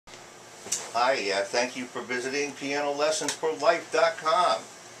Hi, thank you for visiting PianoLessonsForLife.com.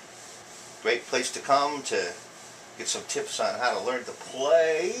 Great place to come to get some tips on how to learn to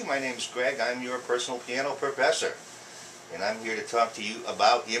play. My name's Greg. I'm your personal piano professor, and I'm here to talk to you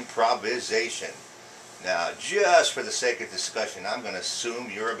about improvisation. Now, just for the sake of discussion, I'm going to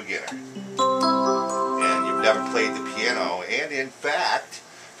assume you're a beginner and you've never played the piano. And in fact,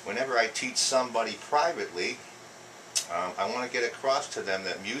 whenever I teach somebody privately, I want to get across to them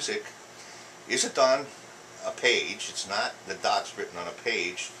that music isn't on a page. It's not the dots written on a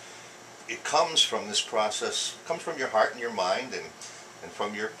page. It comes from this process, comes from your heart and your mind, and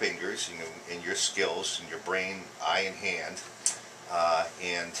from your fingers, and your skills, and your brain, eye, and hand.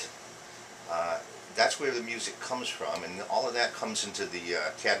 That's where the music comes from, and all of that comes into the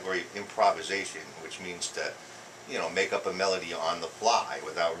category of improvisation, which means to, make up a melody on the fly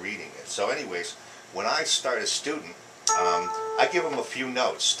without reading it. So anyways, when I start a student, I give them a few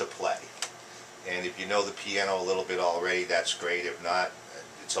notes to play. And if you know the piano a little bit already, that's great. If not,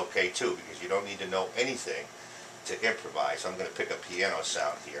 it's okay too, because you don't need to know anything to improvise. I'm going to pick a piano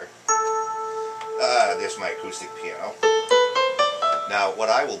sound here. There's my acoustic piano. Now, what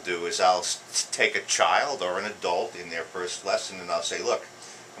I will do is I'll take a child or an adult in their first lesson, and I'll say, look,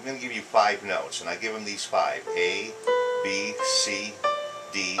 I'm going to give you 5 notes, and I give them these 5: A, B, C,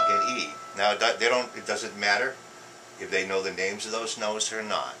 D, and E. Now, it doesn't matter if they know the names of those notes or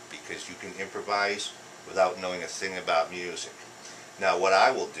not, because you can improvise without knowing a thing about music. Now, what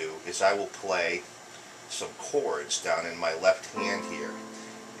I will do is I will play some chords down in my left hand here,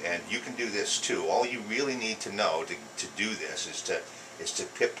 and you can do this too. All you really need to know to do this is to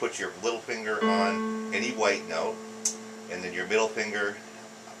put your little finger on any white note, and then your middle finger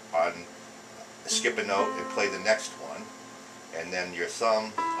on skip a note and play the next one, and then your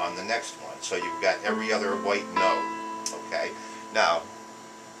thumb on the next one. So you've got every other white note. Okay, now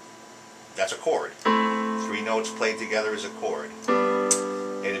that's a chord. 3 notes played together is a chord.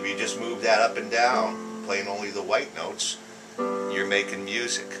 And if you just move that up and down, playing only the white notes, you're making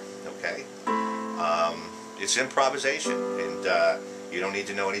music. Okay, it's improvisation, and you don't need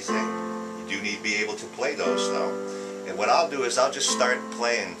to know anything. You do need to be able to play those though. And what I'll do is I'll just start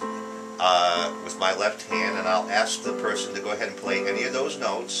playing with my left hand, and I'll ask the person to go ahead and play any of those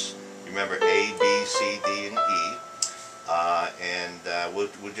notes. Remember, A, B, C, D, and E.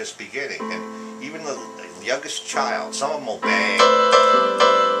 We're just beginning, and even the youngest child, some of them will bang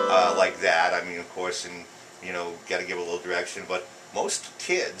like that. I mean, of course, and got to give a little direction, but most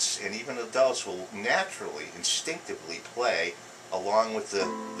kids and even adults will naturally, instinctively play along with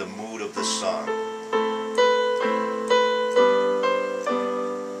the mood of the song.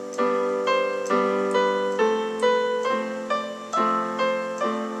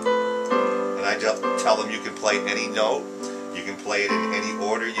 And I tell them you can play any note. You can play it in any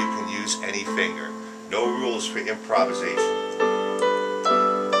order, you can use any finger. No rules for improvisation.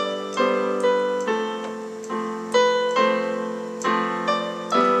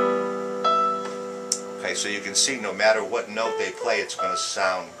 Okay, so you can see no matter what note they play, it's going to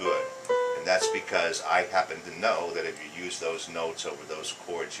sound good. And that's because I happen to know that if you use those notes over those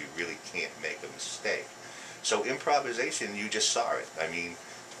chords, you really can't make a mistake. So improvisation, you just saw it. I mean,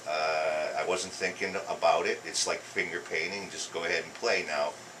 I wasn't thinking about it. It's like finger painting. Just go ahead and play.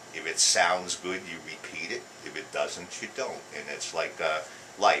 Now, if it sounds good, you repeat it. If it doesn't, you don't. And it's like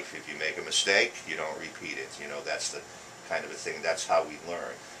life. If you make a mistake, you don't repeat it. That's the kind of a thing. That's how we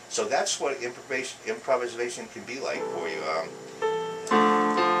learn. So that's what improvisation can be like for you.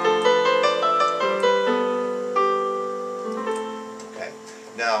 Okay.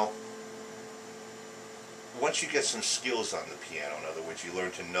 Now, once you get some skills on the piano, in other words, you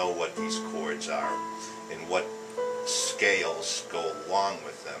learn to know what these chords are and what scales go along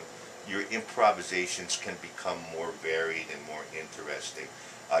with them, your improvisations can become more varied and more interesting.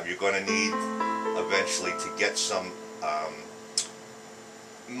 You're going to need eventually to get some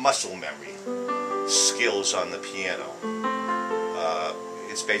muscle memory skills on the piano.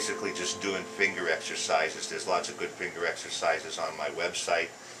 It's basically just doing finger exercises. There's lots of good finger exercises on my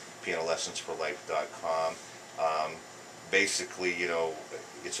website, PianoLessonsForLife.com. Basically,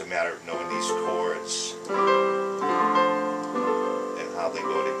 it's a matter of knowing these chords and how they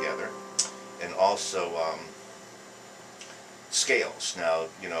go together, and also scales. Now,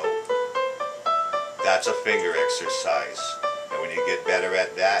 that's a finger exercise, and when you get better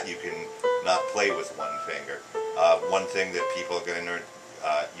at that, you can not play with one finger. One thing that people are going to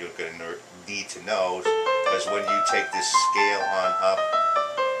need to know is when you take this scale on up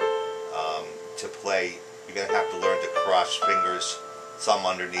to play, you're going to have to learn to cross fingers, thumb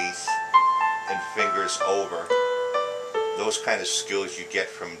underneath, and fingers over those kind of skills you get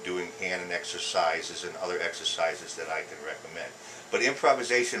from doing hand and exercises and other exercises that I can recommend. But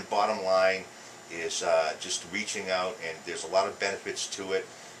improvisation, bottom line, is just reaching out, and there's a lot of benefits to it.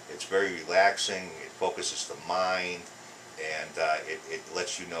 It's very relaxing, it focuses the mind, and it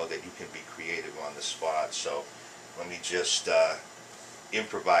lets you know that you can be creative on the spot. So let me just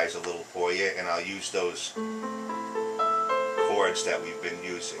improvise a little for you, and I'll use those chords that we've been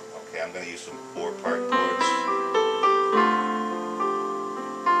using. Okay, I'm going to use some 4-part chords.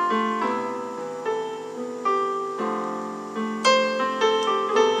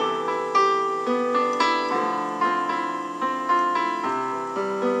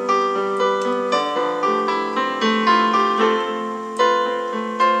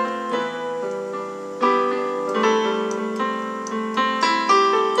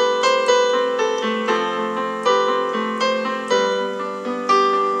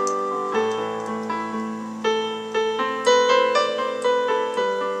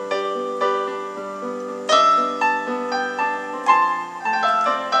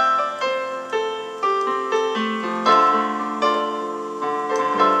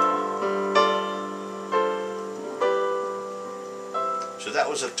 So that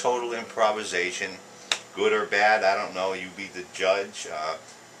was a total improvisation, good or bad, I don't know, you be the judge.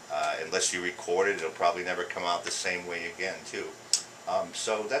 Unless you record it, it'll probably never come out the same way again too.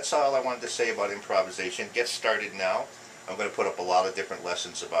 So that's all I wanted to say about improvisation. Get started now. I'm going to put up a lot of different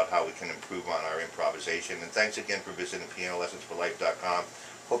lessons about how we can improve on our improvisation. And thanks again for visiting pianolessonsforlife.com.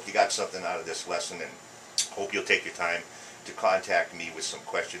 Hope you got something out of this lesson, and hope you'll take your time to contact me with some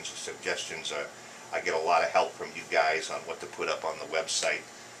questions or suggestions. I get a lot of help from you guys on what to put up on the website.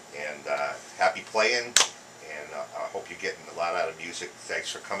 And happy playing, and I hope you're getting a lot out of music. Thanks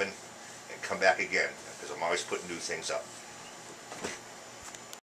for coming, and come back again, because I'm always putting new things up.